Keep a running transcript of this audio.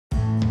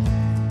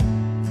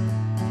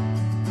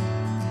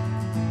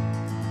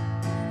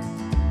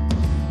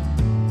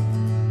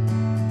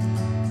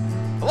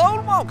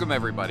Welcome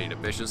everybody to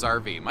Bish's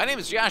RV. My name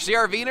is Josh the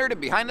RV Nerd,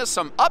 and behind us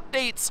some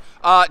updates.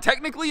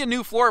 Technically a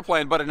new floor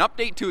plan, but an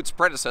update to its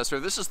predecessor.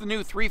 This is the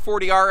new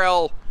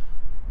 340RLK?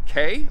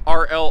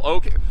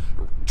 RLOK.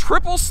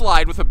 Triple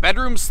slide with a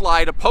bedroom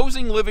slide,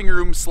 opposing living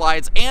room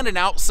slides, and an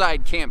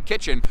outside camp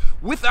kitchen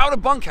without a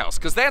bunkhouse.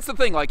 Because that's the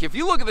thing, like if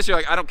you look at this, you're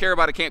like, I don't care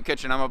about a camp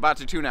kitchen, I'm about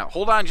to tune out.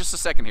 Hold on just a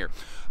second here.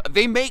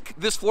 They make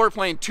this floor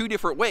plan two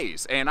different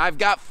ways, and I've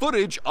got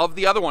footage of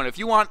the other one. If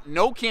you want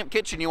no camp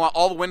kitchen, you want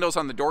all the windows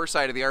on the door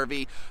side of the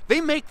RV,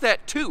 they make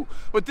that too.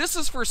 But this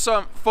is for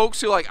some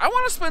folks who like, I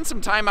want to spend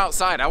some time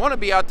outside. I want to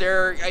be out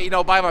there, you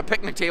know, by my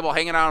picnic table,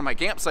 hanging out on my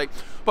campsite.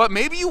 But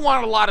maybe you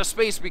want a lot of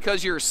space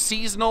because you're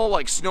seasonal,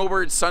 like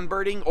snowbird,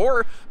 sunbirding,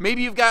 or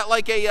maybe you've got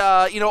like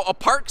a, you know, a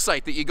park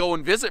site that you go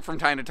and visit from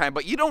time to time,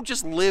 but you don't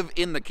just live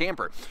in the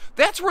camper.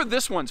 That's where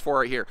this one's for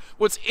right here.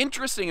 What's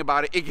interesting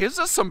about it, it gives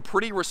us some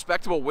pretty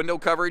respectable window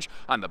coverage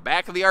on the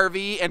back of the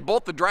RV and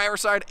both the dryer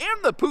side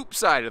and the poop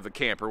side of the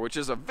camper, which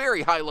is a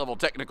very high level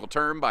technical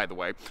term, by the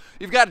way.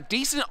 You've got a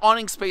decent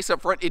awning space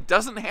up front. It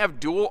doesn't have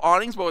dual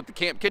awnings, but with the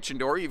camp kitchen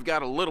door, you've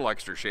got a little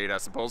extra shade, I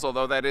suppose,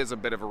 although that is a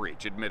bit of a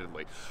reach,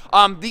 admittedly.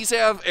 These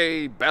have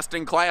a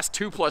best-in-class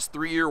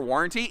 2+3 year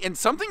warranty, and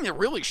something that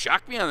really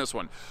shocked me on this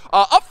one.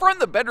 Up front in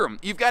the bedroom,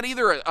 you've got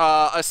either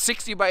a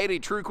 60 by 80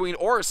 True Queen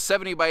or a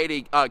 70 by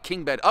 80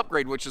 king bed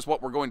upgrade, which is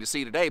what we're going to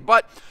see today.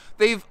 But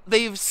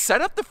they've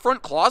set up the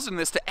front closet in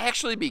this to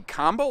actually be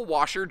combo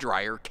washer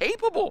dryer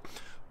capable.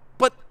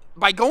 But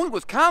by going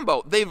with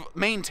combo, they've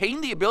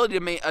maintained the ability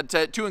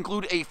to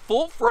include a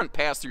full front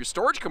pass-through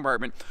storage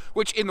compartment,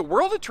 which in the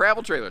world of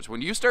travel trailers,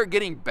 when you start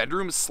getting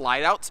bedroom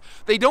slide-outs,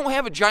 they don't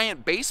have a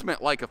giant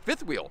basement like a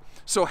fifth wheel.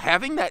 So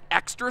having that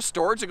extra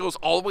storage that goes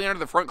all the way under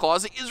the front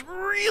closet is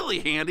really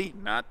handy.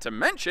 Not to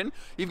mention,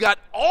 you've got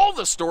all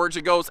the storage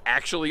that goes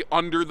actually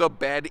under the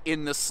bed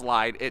in the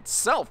slide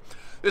itself.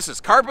 This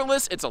is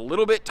carpetless. It's a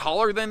little bit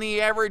taller than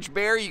the average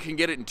bear. You can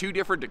get it in two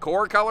different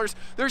decor colors.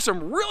 There's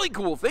some really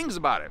cool things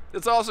about it.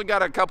 It's also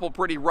got a couple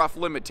pretty rough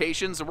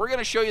limitations, and we're going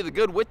to show you the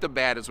good with the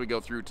bad as we go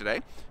through today.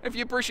 If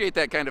you appreciate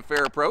that kind of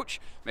fair approach,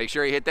 make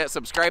sure you hit that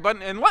subscribe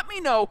button and let me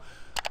know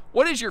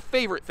what is your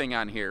favorite thing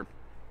on here.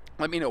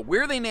 Let me know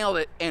where they nailed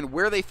it and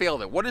where they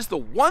failed it. What is the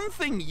one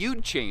thing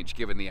you'd change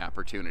given the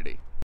opportunity?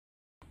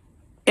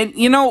 And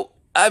you know,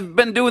 I've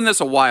been doing this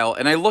a while,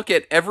 and I look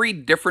at every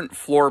different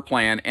floor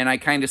plan, and I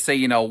kind of say,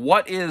 you know,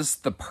 what is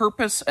the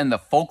purpose and the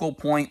focal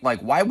point? Like,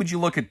 why would you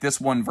look at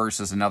this one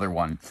versus another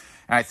one?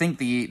 And I think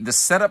the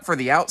setup for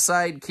the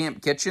outside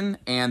camp kitchen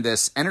and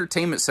this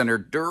entertainment center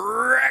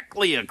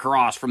directly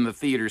across from the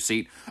theater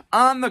seat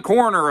on the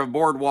corner of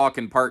Boardwalk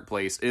and Park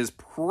Place is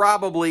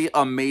probably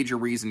a major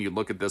reason you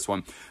look at this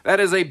one. That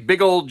is a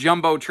big old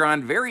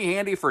Jumbotron, very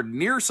handy for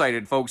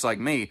nearsighted folks like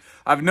me.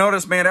 I've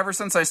noticed, man, ever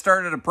since I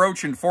started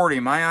approaching 40,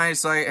 my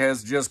eyesight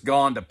has just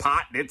gone to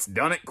pot. It's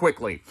done it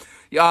quickly.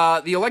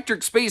 The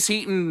electric space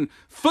heating,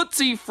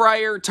 footsie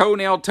fryer,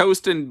 toenail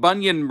toasting,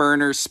 bunion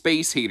burner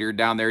space heater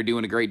down there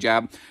doing a great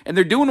job. And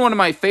they're doing one of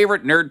my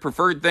favorite nerd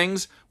preferred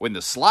things when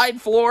the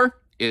slide floor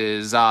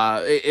is,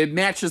 it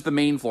matches the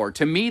main floor.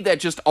 To me,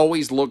 that just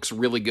always looks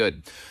really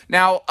good.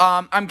 Now,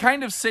 I'm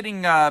kind of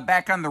sitting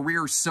back on the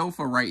rear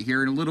sofa right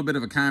here in a little bit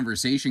of a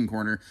conversation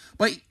corner,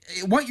 but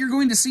what you're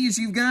going to see is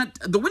you've got,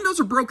 the windows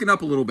are broken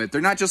up a little bit.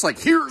 They're not just like,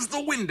 here's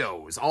the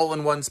windows, all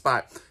in one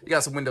spot. You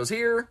got some windows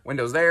here,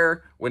 windows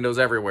there, windows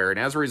everywhere, and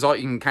as a result,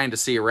 you can kind of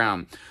see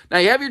around. Now,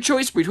 you have your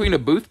choice between a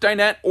booth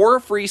dinette or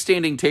a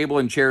freestanding table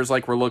and chairs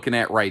like we're looking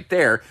at right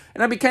there,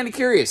 and I'd be kind of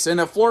curious, in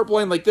a floor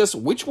plan like this,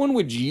 which one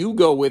would you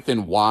go with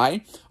and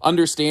why?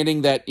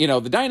 Understanding that, you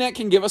know, the dinette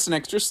can give us an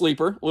extra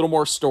sleeper, a little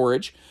more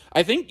storage.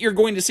 I think you're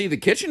going to see the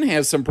kitchen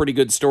has some pretty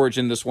good storage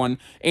in this one,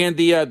 and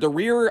the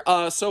rear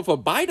sofa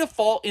by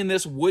default in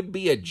this would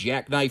be a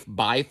jackknife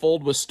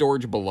bifold with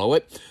storage below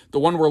it. The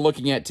one we're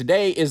looking at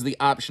today is the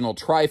optional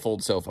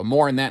trifold sofa.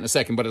 More on that in a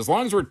second, but as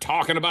long as we're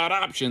talking about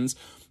options,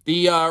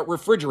 the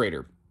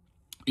refrigerator.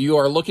 You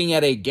are looking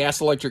at a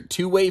gas-electric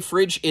two-way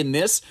fridge in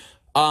this.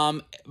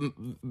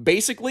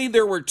 Basically,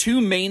 there were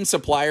two main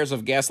suppliers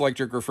of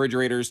gas-electric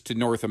refrigerators to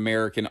North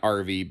American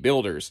RV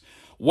builders.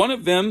 One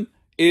of them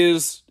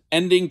is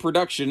ending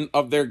production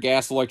of their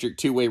gas-electric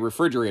two-way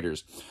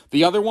refrigerators.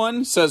 The other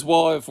one says,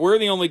 well, if we're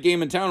the only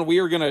game in town, we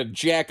are going to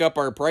jack up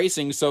our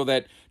pricing so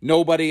that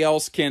nobody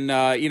else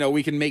can, you know,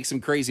 we can make some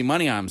crazy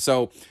money on them.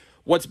 So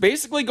what's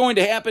basically going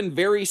to happen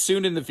very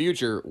soon in the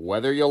future,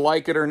 whether you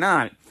like it or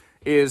not,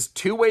 is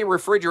two-way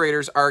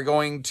refrigerators are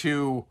going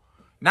to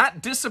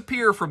not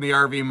disappear from the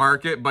RV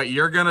market, but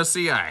you're going to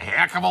see a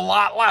heck of a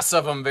lot less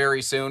of them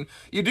very soon.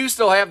 You do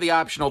still have the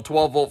optional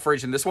 12-volt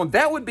fridge in this one.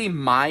 That would be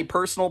my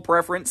personal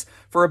preference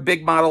for a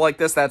big model like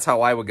this. That's how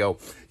I would go.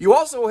 You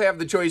also have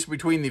the choice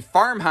between the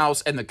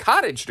farmhouse and the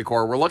cottage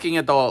decor. We're looking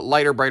at the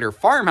lighter, brighter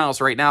farmhouse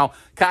right now.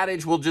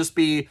 Cottage will just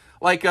be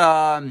like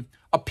a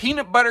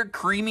peanut butter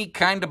creamy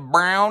kind of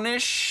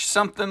brownish,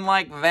 something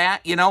like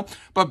that, you know.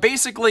 But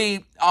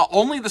basically,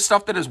 only the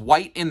stuff that is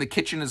white in the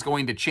kitchen is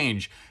going to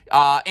change.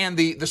 And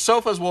the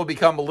sofas will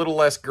become a little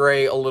less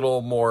gray, a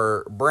little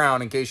more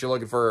brown, in case you're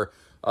looking for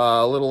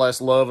A little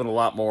less love and a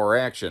lot more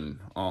action.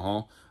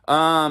 All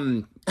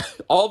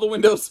the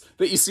windows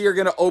that you see are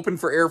going to open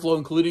for airflow,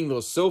 including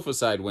those sofa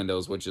side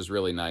windows, which is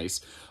really nice.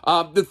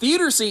 The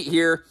theater seat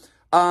here,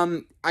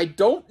 I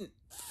don't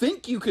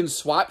think you can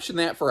swaption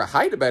that for a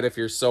hide-a-bed if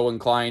you're so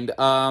inclined.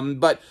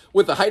 But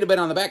with the hide-a-bed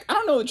on the back, I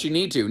don't know that you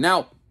need to.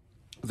 Now,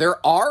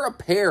 there are a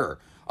pair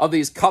of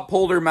these cup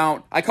holder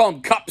mount, I call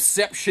them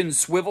cupception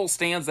swivel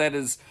stands. That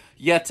is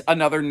yet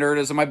another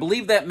nerdism. I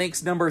believe that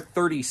makes number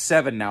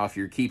 37 now, if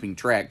you're keeping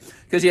track,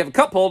 because you have a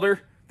cup holder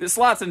that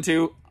slots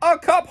into a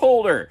cup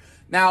holder.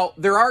 Now,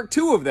 there are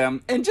two of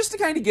them, and just to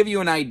kind of give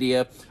you an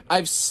idea,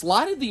 I've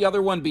slotted the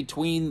other one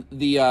between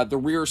the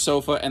rear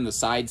sofa and the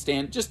side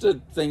stand, just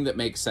a thing that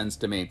makes sense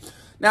to me.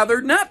 Now,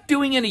 they're not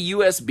doing any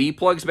USB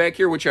plugs back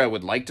here, which I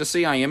would like to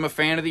see. I am a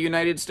fan of the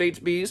United States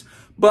Bees,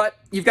 but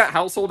you've got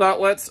household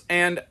outlets,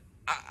 and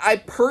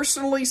I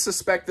personally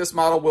suspect this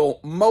model will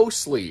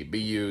mostly be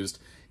used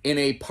in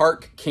a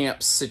park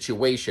camp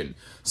situation.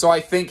 So I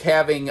think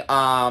having,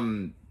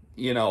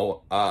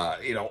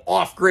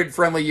 off-grid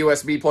friendly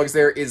USB plugs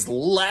there is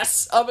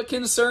less of a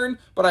concern,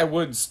 but I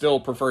would still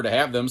prefer to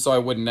have them, so I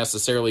wouldn't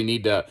necessarily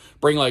need to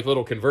bring like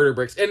little converter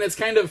bricks. And it's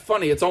kind of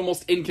funny, it's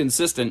almost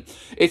inconsistent.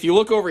 If you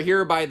look over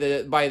here by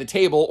the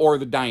table or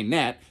the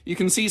dinette, you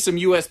can see some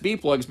USB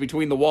plugs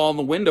between the wall and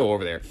the window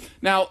over there.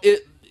 Now,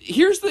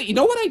 you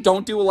know what I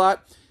don't do a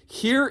lot?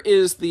 Here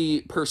is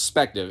the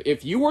perspective.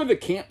 If you are the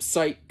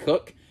campsite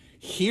cook,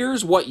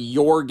 here's what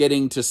you're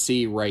getting to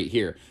see right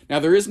here. Now,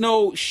 there is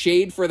no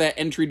shade for that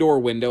entry door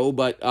window,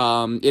 but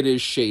it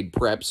is shade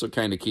prep, so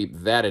kind of keep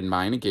that in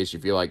mind in case you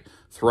feel like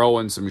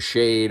throwing some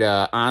shade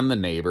on the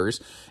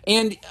neighbors.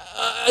 And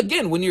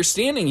again, when you're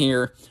standing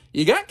here,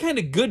 you got kind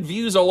of good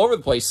views all over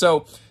the place.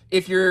 So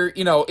if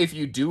if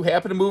you do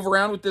happen to move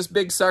around with this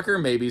big sucker,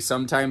 maybe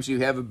sometimes you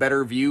have a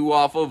better view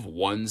off of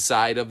one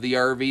side of the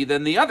RV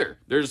than the other.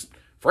 There's,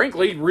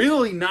 frankly,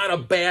 really not a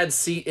bad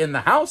seat in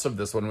the house of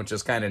this one, which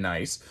is kind of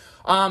nice.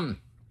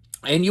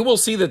 And you will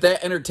see that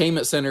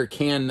entertainment center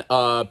can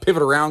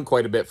pivot around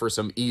quite a bit for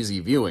some easy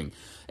viewing.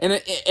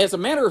 And as a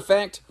matter of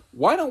fact,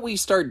 why don't we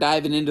start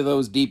diving into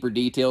those deeper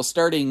details,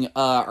 starting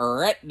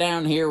right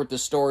down here with the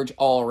storage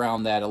all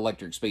around that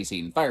electric space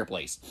heating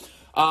fireplace.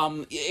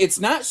 It's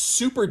not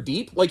super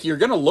deep. Like, you're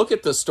going to look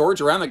at the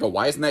storage around and go,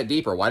 why isn't that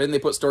deep? Or why didn't they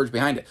put storage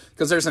behind it?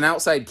 Because there's an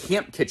outside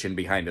camp kitchen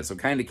behind it, so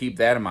kind of keep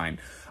that in mind.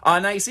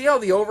 Now, you see how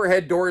the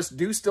overhead doors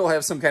do still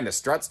have some kind of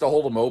struts to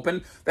hold them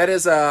open? That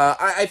is,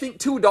 I think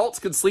 2 adults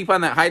could sleep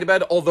on that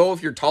hide-a-bed, although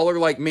if you're taller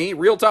like me,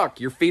 real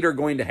talk, your feet are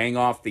going to hang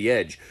off the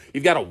edge.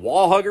 You've got a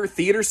wall hugger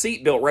theater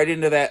seat built right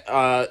into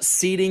that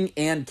seating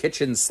and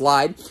kitchen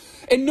slide.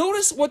 And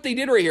notice what they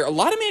did right here. A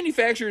lot of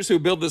manufacturers who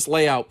build this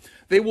layout,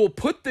 they will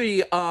put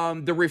the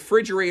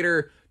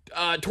refrigerator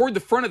toward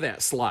the front of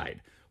that slide.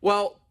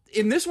 Well,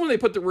 in this one, they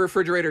put the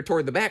refrigerator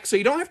toward the back, so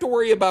you don't have to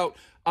worry about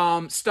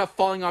stuff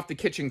falling off the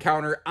kitchen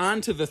counter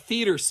onto the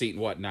theater seat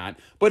and whatnot.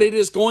 But it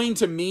is going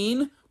to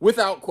mean,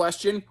 without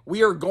question,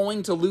 we are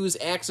going to lose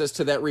access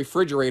to that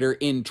refrigerator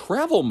in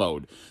travel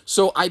mode.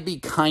 So I'd be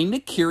kind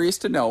of curious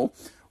to know,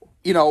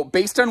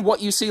 based on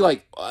what you see,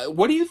 like,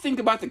 what do you think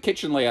about the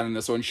kitchen layout in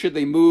this one? Should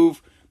they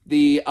move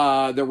the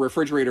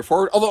refrigerator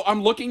forward? Although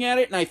I'm looking at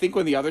it, and I think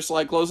when the other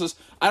slide closes,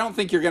 I don't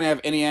think you're going to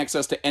have any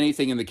access to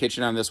anything in the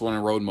kitchen on this one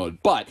in road mode.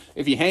 But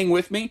if you hang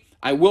with me,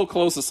 I will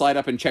close the slide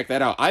up and check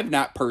that out. I've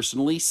not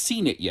personally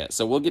seen it yet,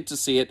 so we'll get to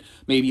see it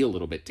maybe a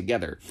little bit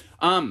together.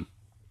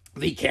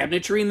 The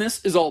cabinetry in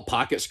this is all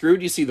pocket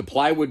screwed. You see the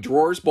plywood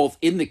drawers both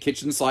in the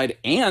kitchen slide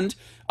and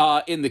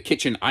in the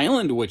kitchen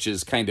island, which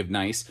is kind of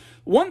nice.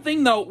 One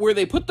thing, though, where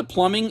they put the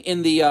plumbing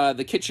in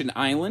the kitchen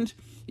island,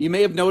 you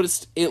may have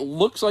noticed it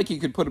looks like you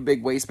could put a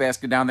big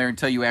wastebasket down there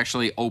until you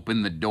actually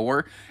open the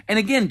door. And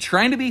again,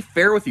 trying to be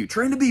fair with you,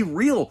 trying to be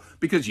real,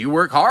 because you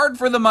work hard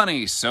for the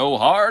money, so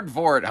hard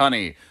for it,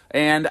 honey.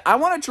 And I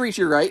want to treat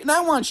you right, and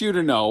I want you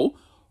to know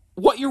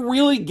what you're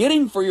really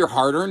getting for your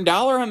hard-earned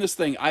dollar on this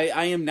thing.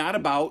 I am not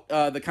about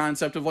the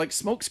concept of, like,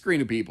 smokescreen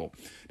to people.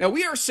 Now,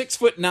 we are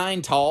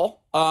 6'9"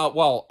 tall.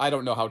 Well, I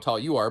don't know how tall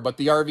you are, but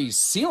the RV's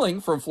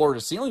ceiling from floor to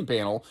ceiling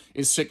panel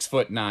is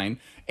 6'9".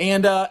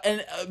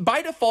 And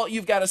by default,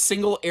 you've got a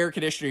single air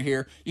conditioner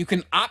here. You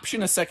can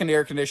option a second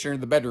air conditioner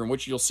in the bedroom,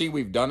 which you'll see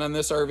we've done on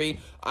this RV.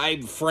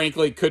 I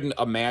frankly couldn't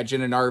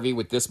imagine an RV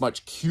with this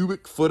much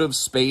cubic foot of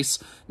space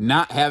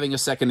not having a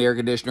second air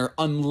conditioner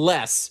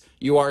unless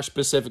you are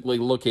specifically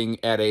looking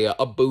at a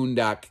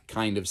boondock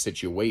kind of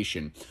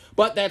situation.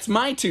 But that's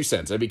my 2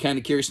 cents. I'd be kind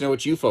of curious to know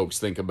what you folks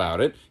think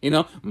about it.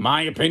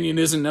 My opinion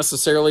isn't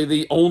necessarily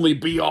the only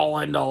be-all,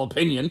 end-all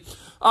opinion.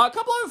 A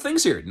couple other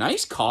things here.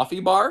 Nice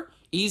coffee bar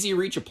easy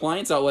reach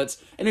appliance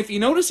outlets. And if you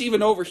notice,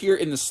 even over here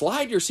in the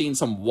slide, you're seeing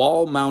some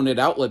wall mounted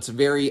outlets,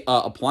 very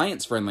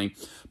appliance friendly.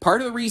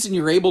 Part of the reason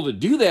you're able to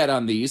do that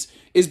on these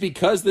is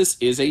because this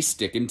is a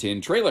stick and tin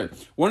trailer.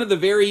 One of the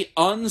very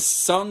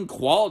unsung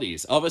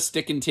qualities of a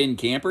stick and tin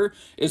camper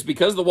is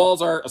because the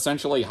walls are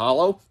essentially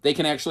hollow, they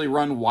can actually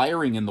run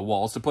wiring in the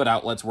walls to put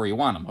outlets where you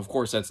want them. Of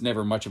course, that's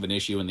never much of an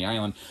issue in the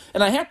island.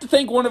 And I have to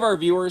thank one of our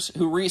viewers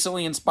who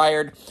recently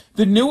inspired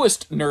the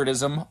newest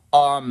nerdism,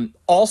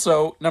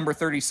 also number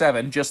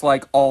 37, just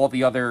like all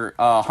the other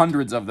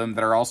hundreds of them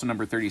that are also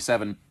number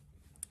 37.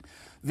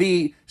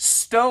 The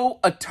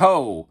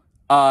stow-a-toe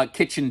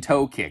kitchen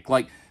toe kick,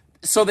 like,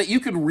 so that you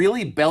could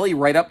really belly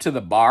right up to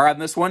the bar on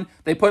this one.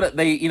 They put it,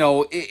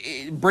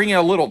 bring in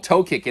a little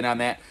toe kick in on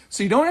that,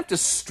 so you don't have to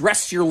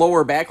stress your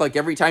lower back like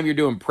every time you're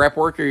doing prep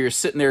work or you're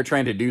sitting there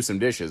trying to do some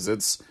dishes.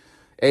 It's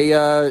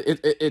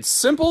it's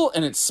simple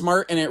and it's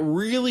smart, and it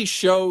really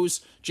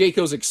shows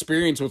Jayco's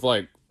experience with,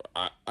 like,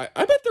 I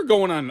bet they're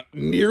going on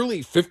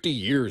nearly 50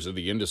 years of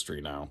the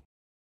industry now.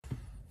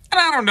 And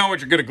I don't know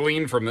what you're going to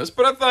glean from this,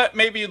 but I thought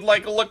maybe you'd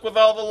like a look with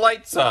all the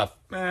lights off.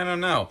 I don't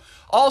know.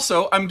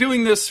 Also, I'm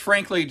doing this,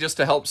 frankly, just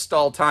to help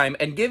stall time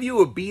and give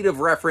you a beat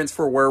of reference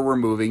for where we're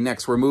moving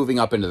next. We're moving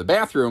up into the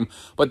bathroom,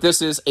 but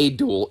this is a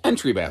dual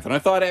entry bath. And I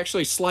thought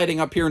actually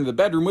sliding up here into the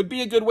bedroom would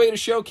be a good way to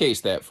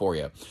showcase that for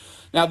you.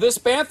 Now, this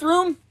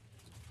bathroom,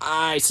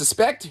 I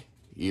suspect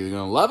you're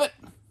going to love it,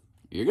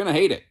 you're going to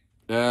hate it.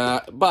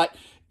 But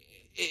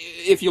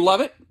if you love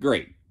it,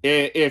 great.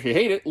 If you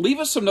hate it, leave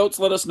us some notes,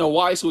 let us know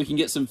why, so we can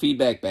get some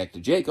feedback back to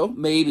Jayco.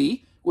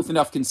 Maybe with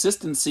enough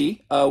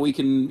consistency, we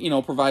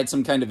can, provide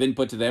some kind of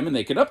input to them and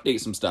they can update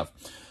some stuff.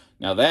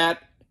 Now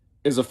that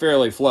is a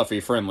fairly fluffy,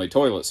 friendly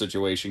toilet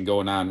situation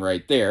going on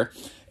right there.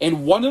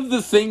 And one of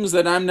the things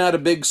that I'm not a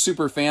big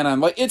super fan on,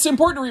 like, it's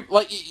important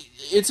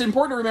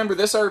to remember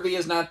this RV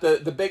is not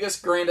the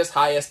biggest, grandest,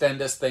 highest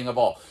endest thing of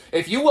all.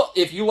 If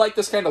you like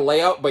this kind of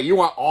layout, but you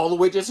want all the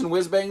widgets and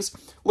whiz bangs,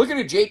 look at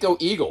a Jayco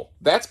Eagle.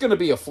 That's going to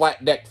be a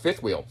flat deck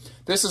fifth wheel.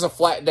 This is a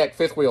flat deck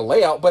fifth wheel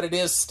layout, but it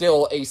is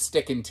still a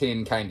stick and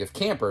tin kind of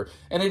camper,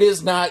 and it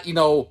is not,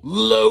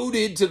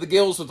 loaded to the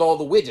gills with all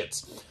the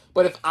widgets.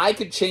 But if I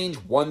could change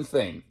one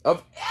thing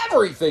of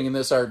everything in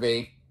this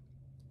RV,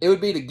 it would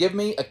be to give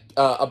me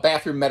a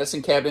bathroom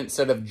medicine cabinet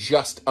instead of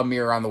just a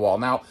mirror on the wall.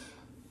 Now,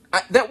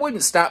 that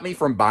wouldn't stop me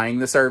from buying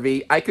this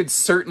RV. I could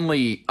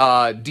certainly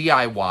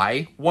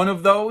DIY one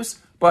of those,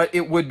 but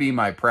it would be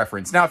my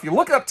preference. Now, if you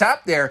look up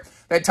top there,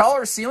 that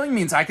taller ceiling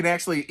means I can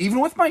actually, even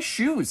with my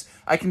shoes,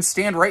 I can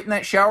stand right in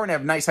that shower and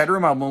have nice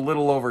headroom. I'm a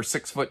little over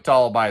 6 foot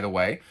tall, by the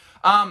way.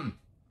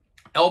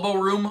 Elbow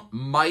room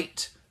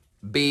might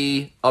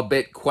be a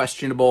bit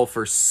questionable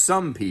for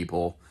some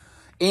people,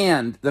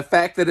 and the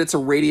fact that it's a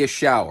radius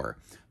shower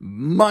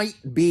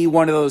might be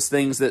one of those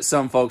things that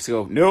some folks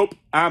go, nope,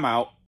 I'm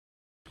out.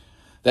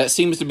 That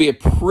seems to be a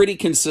pretty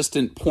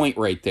consistent point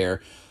right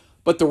there.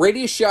 But the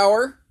radius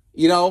shower,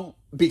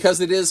 because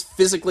it is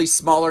physically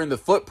smaller in the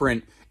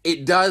footprint,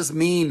 it does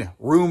mean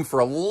room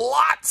for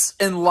lots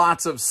and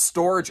lots of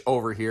storage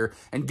over here.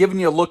 And giving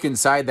you a look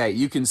inside that,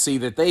 you can see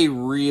that they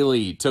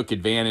really took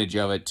advantage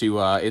of it to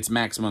its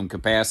maximum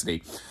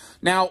capacity.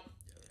 Now,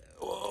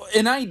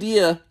 an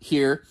idea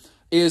here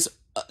is,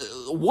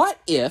 what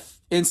if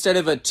instead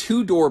of a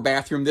two-door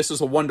bathroom, this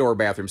is a one-door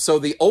bathroom? So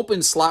the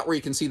open slot where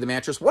you can see the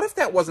mattress, what if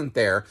that wasn't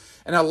there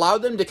and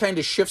allowed them to kind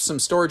of shift some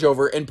storage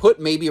over and put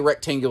maybe a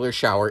rectangular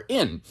shower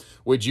in?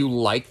 Would you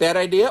like that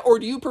idea, or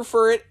do you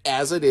prefer it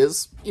as it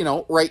is,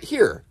 right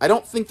here? I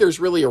don't think there's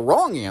really a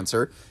wrong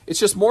answer. It's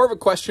just more of a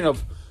question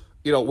of,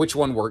 which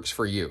one works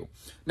for you.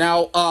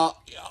 Now,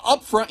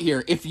 up front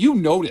here, if you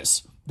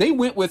notice, they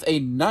went with a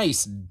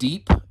nice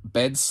deep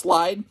bed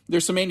slide.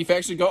 There's some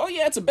manufacturers who go, oh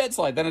yeah, it's a bed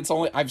slide. Then it's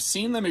only, I've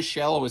seen them as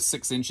shallow as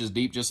 6 inches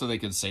deep just so they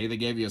can say they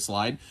gave you a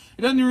slide.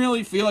 It doesn't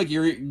really feel like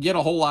you get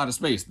a whole lot of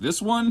space.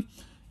 This one,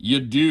 you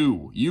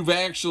do. You've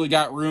actually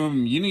got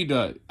room. You need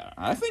to,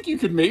 I think you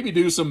could maybe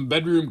do some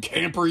bedroom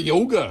camper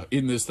yoga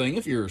in this thing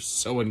if you're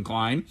so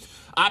inclined.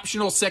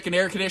 Optional second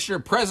air conditioner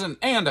present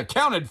and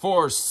accounted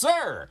for,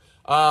 sir.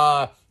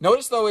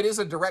 Notice though, it is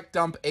a direct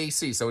dump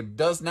AC, so it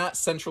does not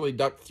centrally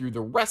duct through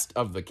the rest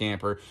of the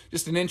camper.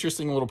 Just an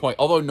interesting little point.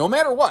 Although no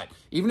matter what,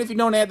 even if you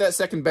don't add that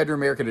second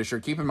bedroom air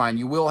conditioner, keep in mind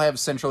you will have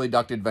centrally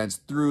ducted vents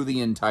through the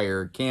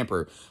entire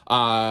camper.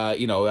 I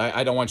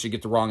don't want you to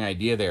get the wrong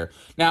idea there.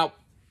 Now,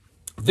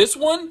 this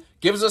one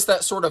gives us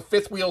that sort of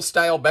fifth wheel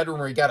style bedroom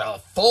where you got a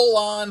full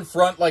on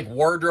front like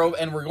wardrobe,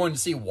 and we're going to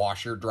see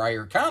washer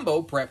dryer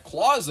combo prep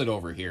closet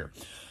over here.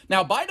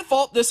 Now, by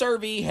default, this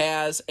RV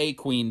has a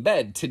queen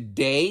bed.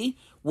 Today,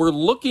 we're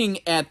looking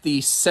at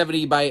the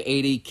 70 by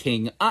 80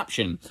 king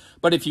option.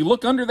 But if you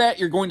look under that,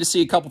 you're going to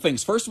see a couple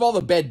things. First of all,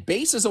 the bed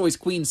base is always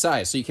queen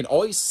size, so you can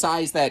always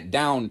size that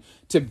down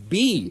to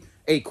be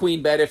a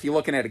queen bed if you're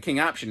looking at a king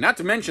option. Not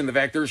to mention the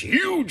fact there's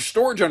huge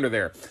storage under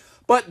there.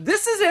 But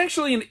this is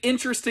actually an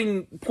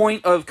interesting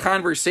point of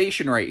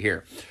conversation right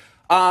here.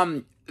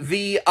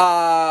 the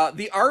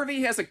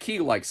RV has a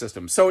key-like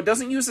system, so it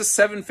doesn't use a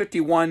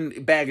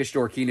 751 baggage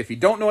door key. And if you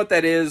don't know what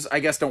that is, I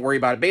guess don't worry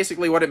about it.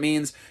 Basically, what it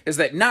means is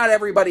that not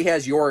everybody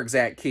has your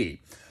exact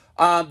key.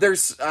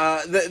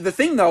 The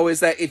thing, though, is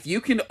that if you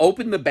can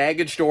open the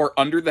baggage door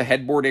under the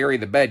headboard area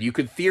of the bed, you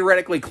could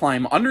theoretically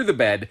climb under the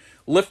bed,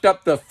 lift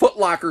up the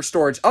footlocker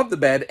storage of the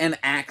bed, and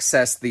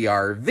access the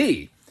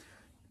RV.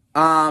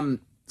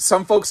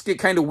 Some folks get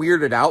kind of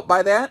weirded out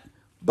by that,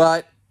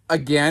 but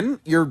again,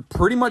 you're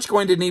pretty much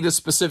going to need a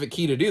specific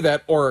key to do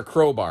that, or a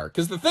crowbar.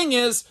 Because the thing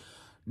is,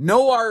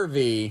 no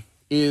RV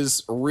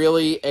is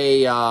really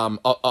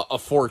a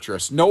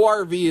fortress. No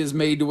RV is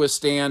made to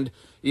withstand,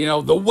 you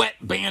know, the wet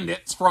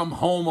bandits from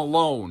Home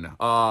Alone.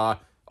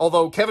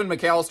 Although Kevin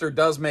McAllister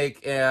does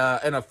make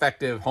an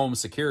effective home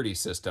security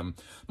system.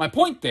 My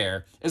point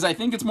there is I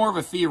think it's more of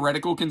a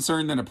theoretical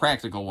concern than a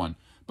practical one.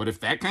 But if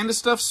that kind of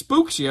stuff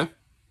spooks you,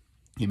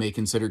 you may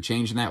consider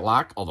changing that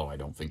lock, although I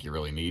don't think you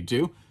really need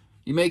to.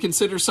 You may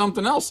consider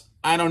something else.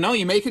 I don't know.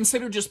 You may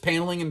consider just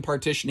paneling and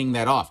partitioning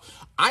that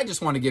off. I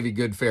just want to give you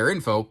good, fair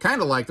info,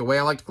 kind of like the way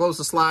I like to close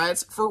the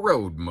slides for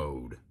road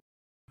mode.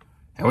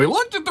 And we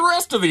looked at the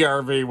rest of the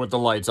RV with the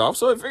lights off,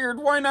 so I figured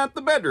why not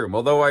the bedroom?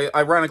 Although,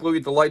 ironically,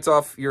 with the lights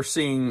off, you're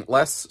seeing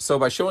less. So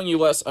by showing you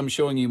less, I'm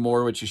showing you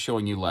more, which is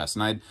showing you less.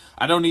 And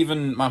I don't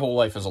even, my whole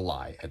life is a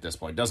lie at this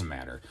point. Doesn't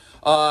matter.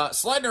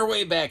 Sliding our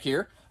way back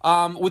here.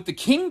 With the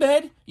king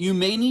bed, you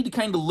may need to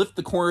kind of lift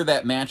the corner of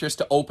that mattress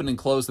to open and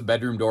close the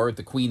bedroom door. With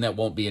the queen, that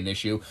won't be an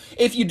issue.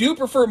 If you do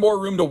prefer more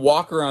room to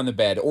walk around the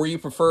bed, or you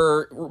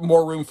prefer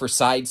more room for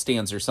side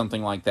stands or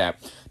something like that,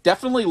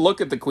 definitely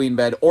look at the queen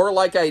bed. Or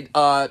like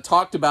I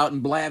talked about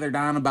and blathered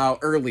on about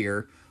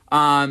earlier,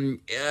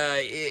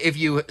 if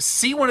you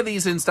see one of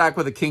these in stock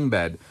with a king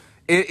bed,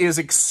 it is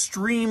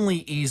extremely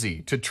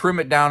easy to trim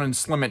it down and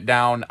slim it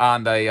down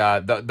on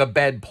the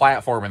bed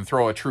platform and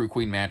throw a true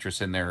queen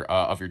mattress in there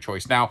of your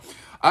choice. Now,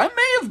 I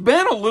may have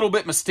been a little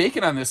bit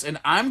mistaken on this, and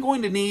I'm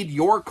going to need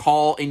your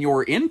call and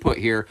your input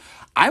here.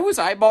 I was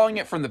eyeballing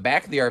it from the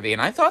back of the RV,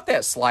 and I thought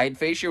that slide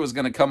fascia was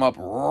going to come up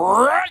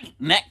right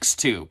next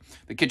to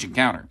the kitchen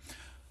counter.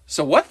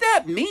 So what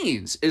that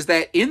means is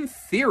that, in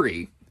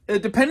theory,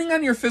 depending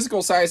on your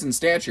physical size and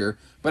stature,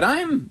 but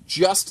I'm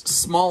just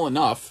small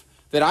enough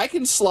that I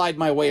can slide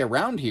my way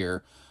around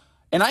here,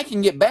 and I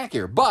can get back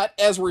here. But,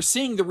 as we're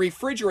seeing, the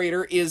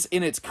refrigerator is,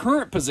 in its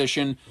current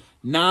position,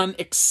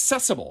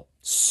 non-accessible.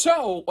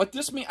 So, what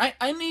this means,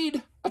 I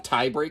need a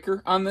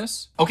tiebreaker on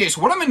this. Okay,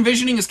 so what I'm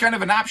envisioning is kind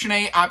of an option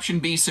A, option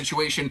B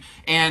situation,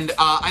 and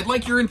I'd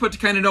like your input to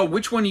kind of know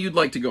which one you'd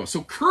like to go.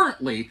 So,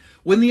 currently,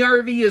 when the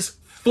RV is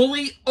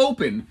fully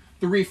open,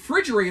 the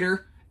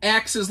refrigerator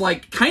acts as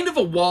like kind of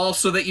a wall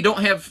so that you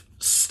don't have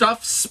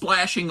stuff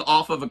splashing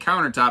off of a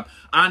countertop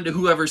onto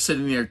whoever's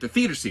sitting there at the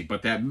theater seat.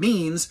 But that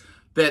means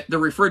that the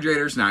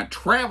refrigerator is not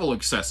travel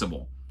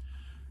accessible.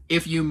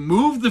 If you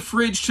move the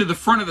fridge to the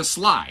front of the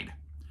slide,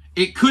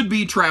 it could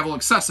be travel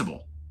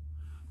accessible.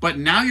 But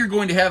now you're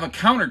going to have a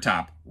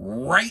countertop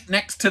right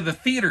next to the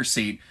theater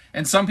seat,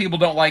 and some people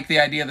don't like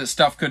the idea that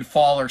stuff could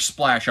fall or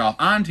splash off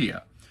onto you.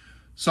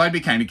 So I'd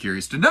be kind of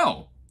curious to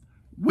know,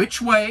 which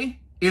way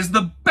is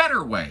the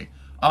better way?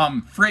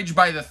 Fridge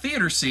by the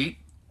theater seat,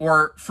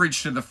 or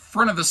fridge to the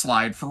front of the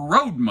slide for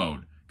road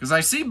mode? Because I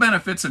see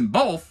benefits in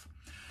both,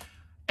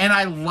 and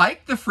I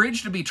like the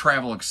fridge to be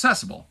travel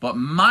accessible. But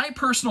my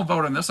personal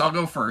vote on this, I'll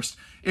go first,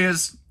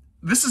 is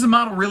this is a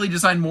model really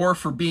designed more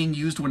for being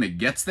used when it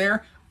gets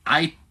there.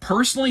 I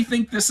personally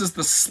think this is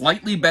the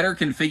slightly better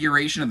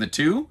configuration of the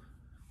two,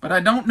 but I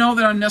don't know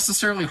that I'm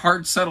necessarily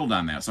hard settled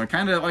on that. So I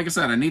kind of, like I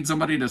said, I need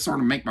somebody to sort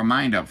of make my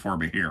mind up for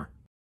me here.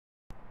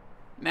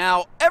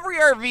 Now, every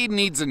RV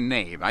needs a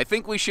name. I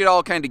think we should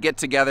all kind of get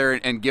together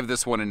and give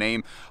this one a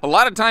name. A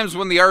lot of times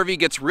when the RV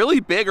gets really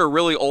big or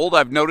really old,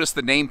 I've noticed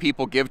the name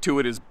people give to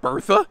it is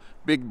Bertha,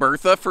 Big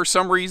Bertha for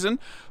some reason.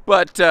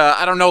 But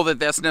I don't know that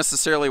that's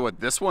necessarily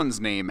what this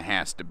one's name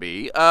has to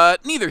be.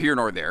 Neither here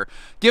nor there.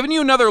 Giving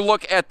you another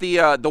look at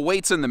the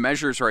weights and the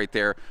measures right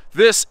there.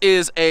 This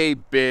is a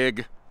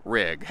big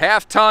rig.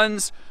 Half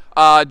tons.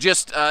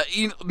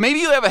 Maybe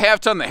you have a half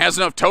ton that has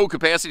enough tow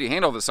capacity to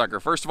handle the sucker.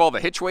 First of all, the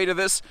hitch weight of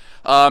this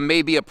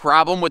may be a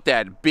problem with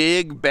that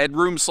big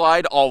bedroom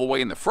slide all the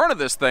way in the front of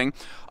this thing.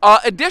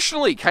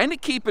 Additionally, kind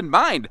of keep in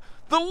mind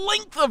the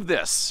length of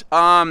this.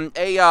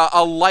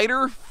 A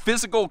lighter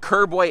physical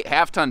curb weight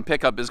half-ton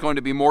pickup is going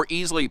to be more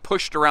easily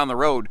pushed around the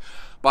road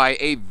by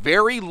a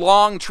very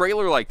long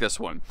trailer like this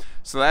one.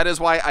 So that is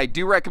why I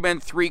do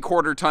recommend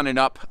 3/4 ton and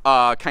up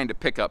kind of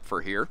pickup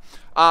for here.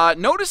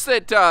 Notice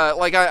that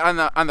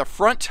on the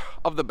front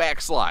of the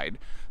back slide,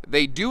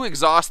 they do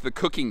exhaust the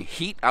cooking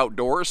heat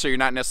outdoors, so you're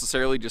not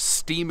necessarily just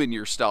steaming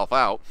your stuff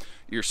out.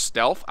 Your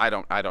stealth? I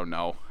don't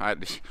know. Are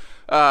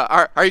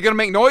you gonna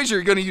make noise, or are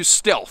you gonna use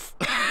stealth?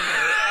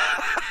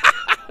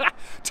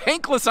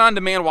 tankless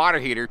on-demand water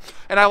heater.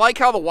 And I like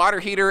how the water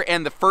heater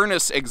and the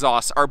furnace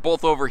exhausts are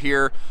both over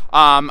here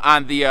on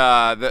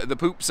the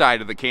poop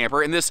side of the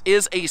camper. And this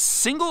is a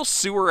single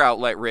sewer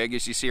outlet rig,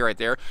 as you see right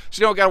there.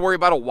 So you don't got to worry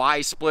about a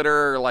Y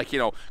splitter or, like, you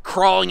know,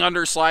 crawling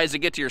under slides to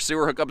get to your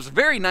sewer hookups.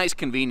 Very nice,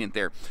 convenient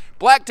there.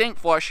 Black tank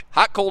flush,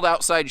 hot cold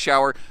outside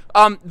shower.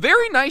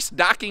 Very nice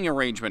docking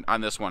arrangement on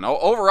this one.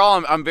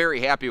 Overall, I'm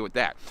very happy with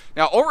that.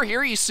 Now over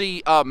here you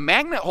see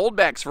magnet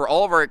holdbacks for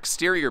all of our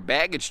exterior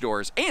baggage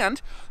doors,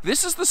 and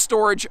this is the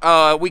storage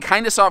we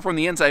kind of saw from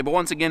the inside, but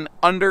once again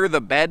under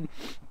the bed.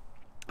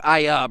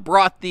 I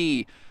brought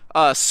the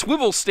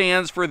swivel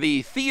stands for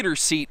the theater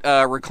seat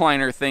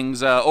recliner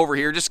things over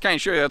here, just to kind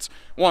of show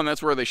you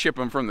that's where they ship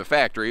them from the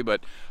factory,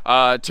 but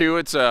two,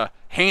 it's a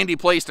handy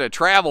place to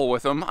travel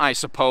with them, I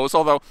suppose.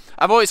 Although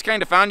I've always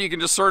kind of found you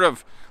can just sort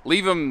of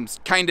leave them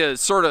kind of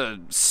sort of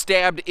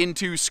stabbed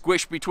into,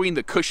 squished between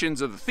the cushions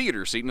of the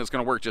theater seat, and it's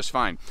going to work just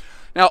fine.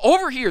 Now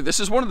over here, this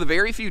is one of the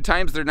very few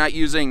times they're not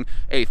using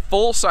a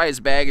full-size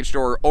baggage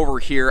door over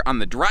here on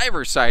the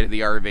driver's side of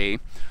the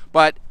RV,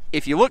 but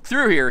if you look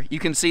through here, you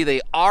can see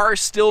they are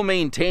still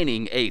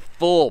maintaining a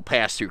full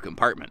pass-through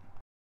compartment.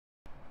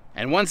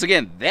 And once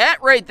again,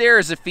 that right there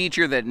is a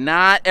feature that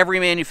not every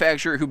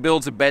manufacturer who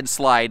builds a bed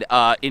slide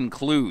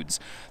includes.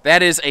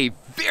 That is a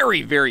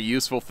very, very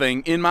useful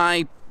thing in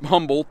my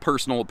humble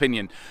personal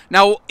opinion.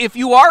 Now, if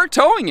you are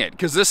towing it,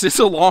 because this is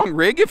a long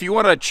rig, if you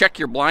want to check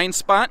your blind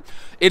spot,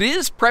 it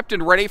is prepped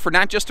and ready for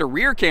not just a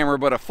rear camera,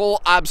 but a full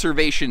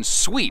observation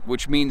suite,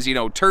 which means, you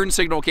know, turn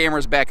signal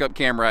cameras, backup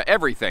camera,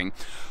 everything.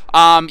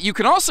 You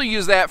can also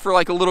use that for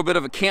like a little bit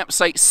of a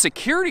campsite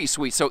security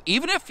suite. So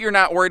even if you're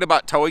not worried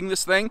about towing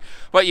this thing,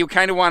 but you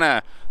kind of want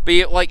to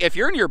be like, if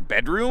you're in your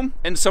bedroom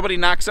and somebody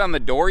knocks on the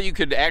door, you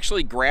could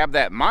actually grab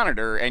that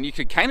monitor and you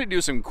could kind of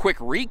do some quick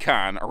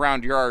recon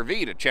around your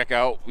RV to check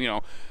out, you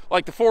know,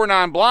 like the 4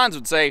 Non-Blondes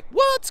would say,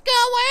 "What's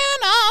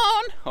going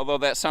on?" Although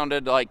that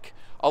sounded like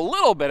a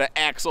little bit of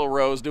Axl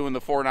Rose doing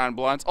the 4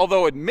 Non-Blondes.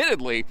 Although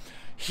admittedly,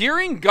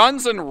 hearing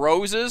Guns N'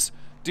 Roses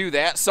do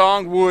that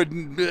song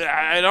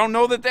I don't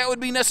know that would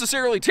be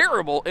necessarily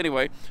terrible.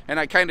 Anyway, and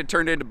I kind of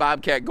turned into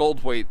Bobcat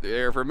Goldthwait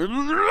there for a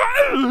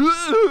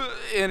minute.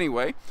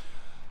 Anyway,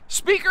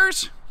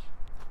 speakers,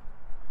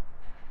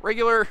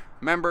 regular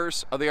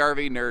members of the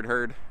RV Nerd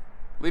Herd,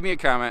 leave me a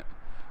comment.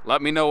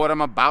 Let me know what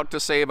I'm about to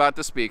say about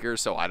the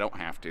speakers so I don't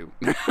have to.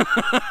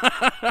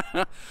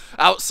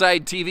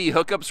 Outside TV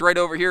hookups right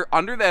over here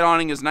under that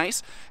awning is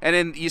nice. And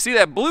then you see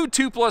that blue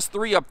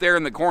 2+3 up there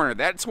in the corner.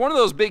 That's one of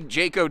those big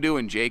Jayco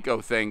doing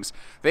Jayco things.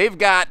 They've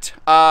got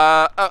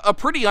a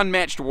pretty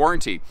unmatched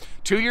warranty.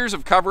 2 years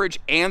of coverage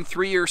and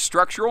 3-year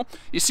structural.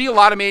 You see a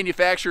lot of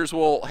manufacturers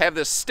will have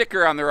this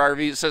sticker on their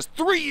RV that says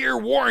 3-year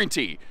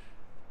warranty.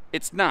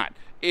 It's not.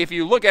 If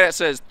you look at it, it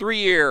says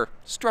 3-year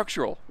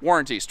structural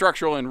warranty,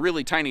 structural in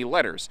really tiny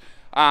letters.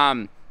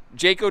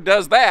 Jayco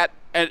does that,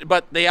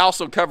 but they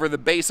also cover the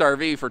base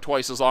RV for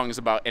twice as long as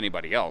about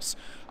anybody else.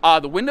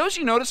 The windows,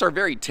 you notice, are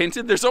very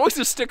tinted. There's always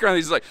a sticker on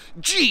these like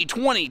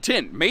G20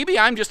 tint. Maybe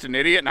I'm just an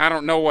idiot and I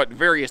don't know what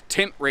various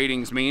tint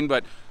ratings mean,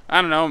 but I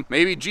don't know,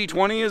 maybe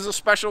G20 is a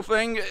special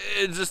thing.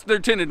 It's just, they're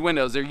tinted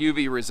windows. They're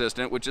UV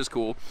resistant, which is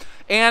cool.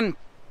 And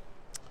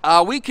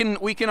we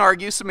can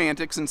argue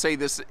semantics and say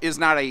this is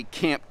not a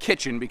camp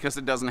kitchen because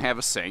it doesn't have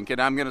a sink,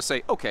 and I'm going to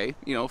say, okay,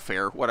 you know,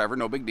 fair, whatever,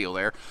 no big deal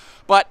there.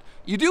 But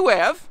you do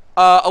have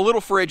a little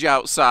fridge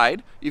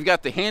outside. You've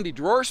got the handy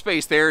drawer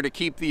space there to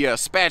keep the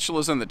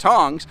spatulas and the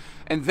tongs,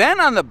 and then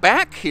on the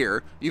back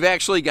here, you've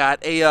actually got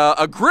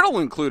a griddle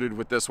included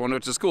with this one,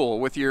 which is cool.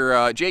 With your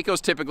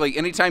Jaycos, typically,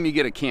 anytime you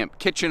get a camp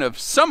kitchen of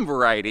some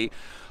variety,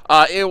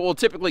 it will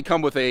typically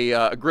come with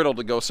a griddle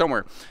to go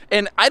somewhere.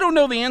 And I don't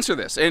know the answer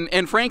to this.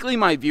 And frankly,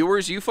 my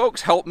viewers, you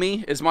folks help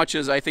me as much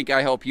as I think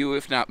I help you,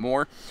 if not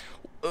more.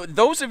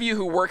 Those of you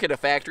who work at a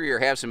factory or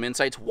have some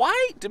insights,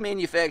 why do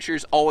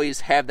manufacturers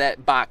always have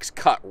that box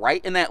cut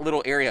right in that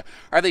little area?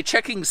 Are they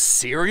checking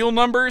serial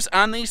numbers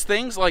on these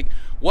things? Like,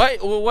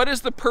 what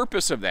is the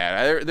purpose of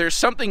that? There's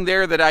something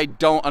there that I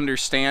don't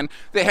understand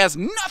that has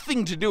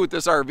nothing to do with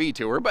this RV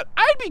tour, but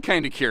I'd be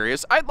kind of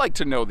curious. I'd like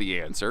to know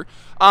the answer.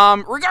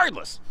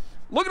 Regardless,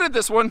 looking at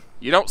this one,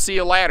 you don't see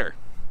a ladder,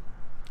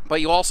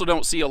 but you also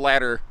don't see a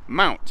ladder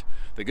mount.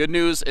 The good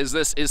news is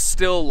this is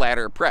still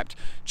ladder prepped.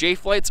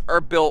 J-flights are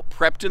built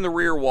prepped in the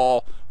rear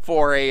wall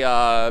for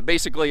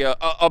basically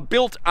a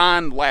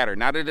built-on ladder,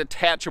 not a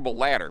detachable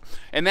ladder.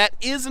 And that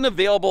is an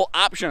available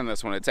option on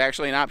this one. It's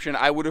actually an option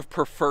I would have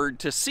preferred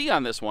to see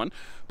on this one,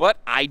 but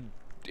I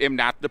am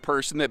not the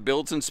person that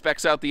builds and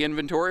specs out the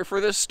inventory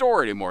for this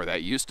store anymore.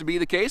 That used to be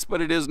the case,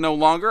 but it is no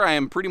longer. I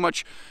am pretty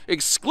much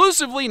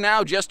exclusively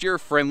now just your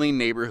friendly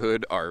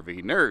neighborhood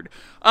RV nerd.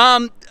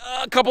 A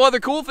couple other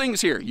cool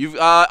things here. You've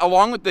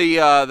along with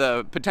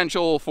the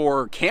potential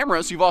for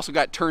cameras, you've also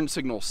got turn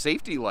signal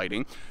safety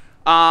lighting,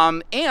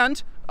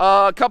 and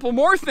a couple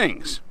more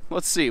things.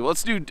 Let's see,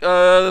 let's do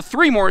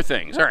 3 more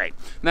things. All right,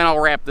 and then I'll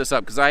wrap this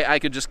up because I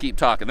could just keep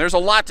talking. There's a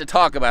lot to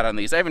talk about on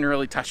these. I haven't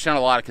really touched on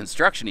a lot of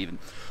construction even.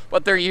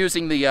 but they're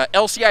using the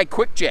LCI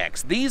quick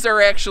jacks. These are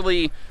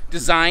actually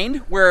designed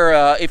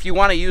where if you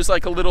want to use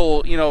like a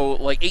little, you know,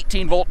 like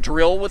 18-volt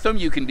drill with them,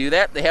 you can do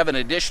that. They have an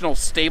additional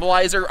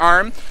stabilizer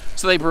arm,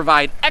 so they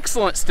provide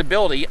excellent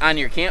stability on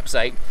your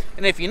campsite.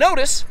 And if you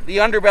notice, the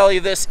underbelly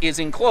of this is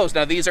enclosed.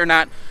 Now, these are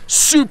not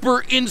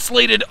super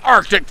insulated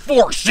Arctic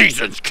 4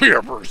 Seasons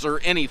campers or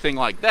anything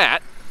like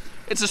that.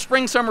 It's a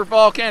spring, summer,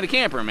 fall kind of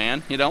camper,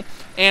 man, you know.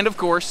 And of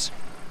course,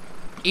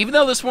 even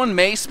though this one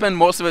may spend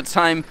most of its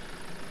time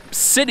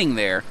sitting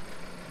there,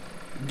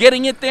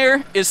 getting it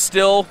there is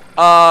still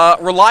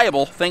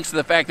reliable thanks to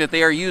the fact that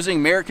they are using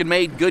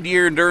American-made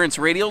Goodyear Endurance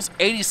radials,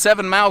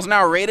 87 miles an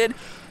hour rated,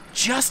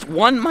 just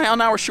 1 mile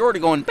an hour short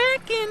of going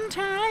back in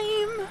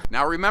time.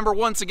 Now remember,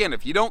 once again,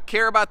 if you don't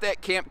care about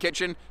that camp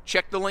kitchen,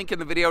 check the link in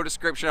the video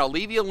description. I'll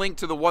leave you a link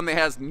to the one that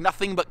has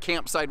nothing but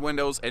campside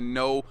windows and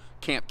no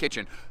camp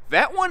kitchen.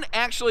 That one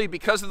actually,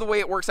 because of the way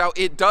it works out,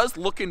 it does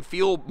look and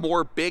feel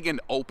more big and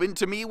open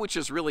to me, which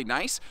is really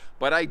nice.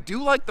 But I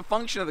do like the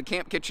function of the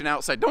camp kitchen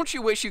outside. Don't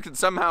you wish you could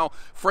somehow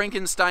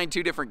Frankenstein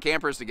two different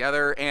campers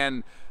together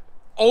and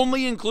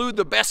only include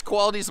the best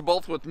qualities of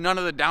both with none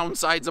of the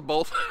downsides of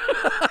both?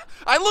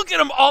 I look at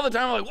them all the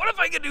time, I'm like, what if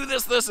I could do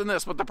this, this, and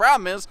this? But the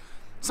problem is,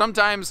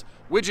 sometimes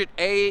widget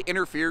A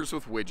interferes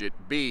with widget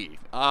B.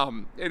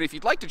 And if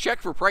you'd like to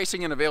check for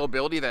pricing and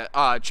availability,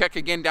 check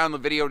again down in the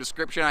video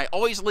description. I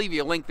always leave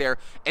you a link there.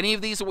 Any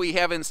of these that we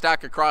have in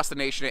stock across the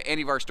nation at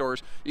any of our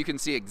stores, you can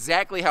see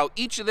exactly how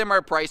each of them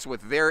are priced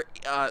with their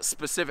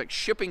specific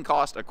shipping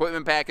cost,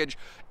 equipment package,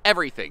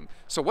 everything.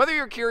 So whether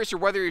you're curious or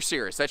whether you're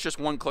serious, that's just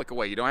one click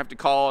away. You don't have to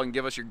call and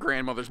give us your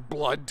grandmother's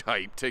blood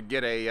type to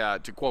get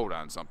to quote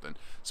on something.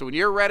 So when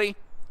you're ready,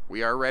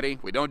 we are ready.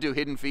 We don't do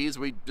hidden fees.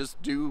 We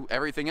just do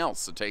everything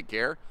else. So take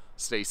care,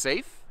 stay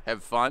safe,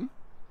 have fun,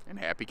 and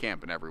happy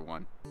camping,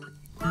 everyone.